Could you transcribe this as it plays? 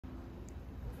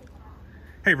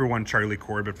Hey everyone, Charlie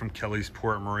Corbett from Kelly's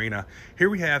Port Marina. Here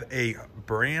we have a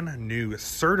brand new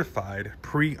certified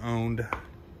pre-owned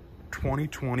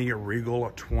 2020 Regal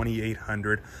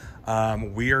 2800.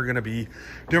 We are going to be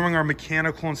doing our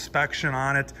mechanical inspection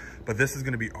on it, but this is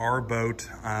going to be our boat.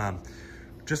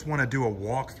 Just want to do a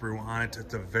walkthrough on it.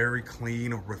 It's a very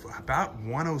clean, with about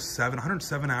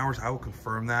 107 hours. I will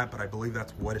confirm that, but I believe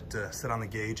that's what it said on the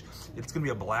gauge. It's going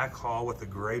to be a black hull with a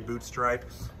gray boot stripe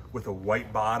with a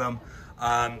white bottom.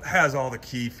 Has all the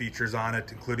key features on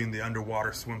it, including the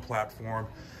underwater swim platform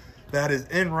that is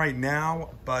in right now,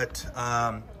 but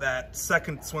that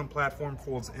second swim platform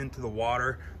folds into the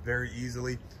water very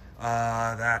easily.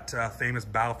 That famous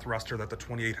bow thruster that the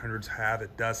 2800s have,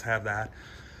 it does have that.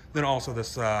 Then also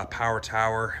this power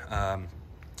tower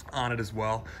on it as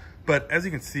well. But as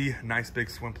you can see, nice big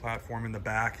swim platform in the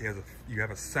back. You have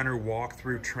a center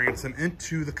walk-through transom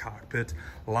into the cockpit.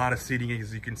 A lot of seating,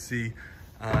 as you can see,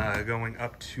 going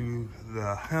up to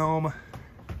the helm.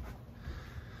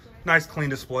 Nice clean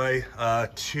display.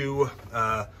 Two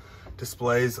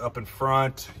displays up in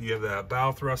front. You have the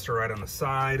bow thruster right on the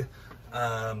side.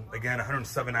 Again,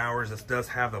 107 hours. This does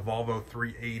have the Volvo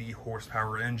 380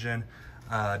 horsepower engine.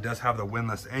 Does have the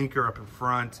windlass anchor up in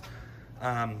front.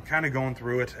 Kind of going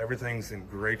through it. Everything's in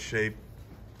great shape.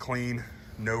 Clean.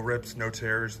 No rips, no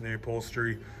tears in the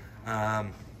upholstery.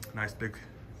 Nice big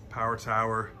power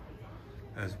tower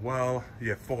as well.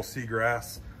 You have full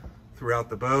seagrass throughout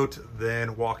the boat.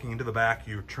 Then walking into the back,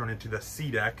 you turn into the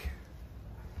sea deck.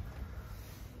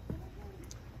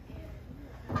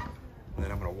 And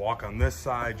then I'm going to walk on this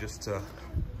side just to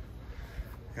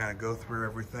kind of go through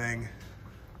everything.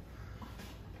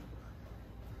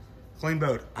 Clean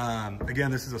boat.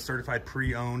 Again, this is a certified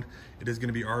pre-owned. It is going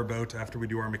to be our boat after we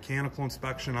do our mechanical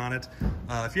inspection on it.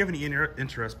 If you have any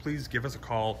interest, please give us a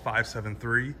call,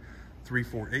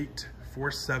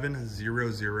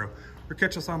 573-348-4700, or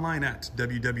catch us online at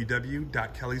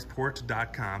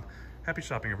www.kellysport.com. Happy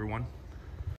shopping, everyone.